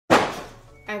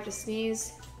I have to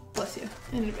sneeze. Bless you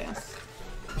in advance.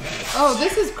 Oh,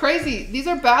 this is crazy. These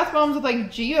are bath bombs with like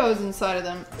geos inside of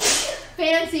them.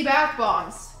 Fancy bath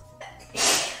bombs.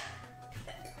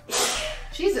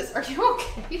 Jesus, are you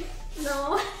okay?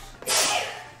 No.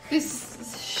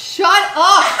 Shut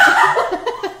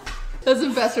up! That's the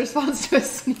best response to a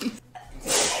sneeze.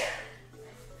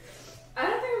 I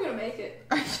don't think I'm gonna make it.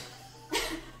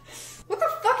 What the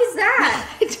fuck is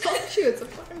that? I told you, it's a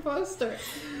fucking poster.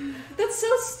 That's so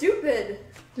stupid.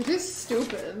 It is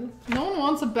stupid. No one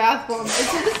wants a bath bomb.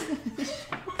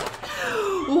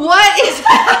 What is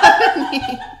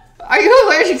happening? Are you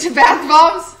allergic to bath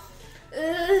bombs?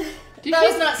 That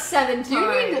was not 7 times. Do you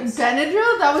mean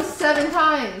Benadryl? That was 7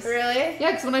 times. Really?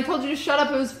 Yeah, because when I told you to shut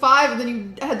up, it was 5, and then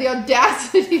you had the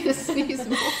audacity to sneeze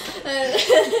more.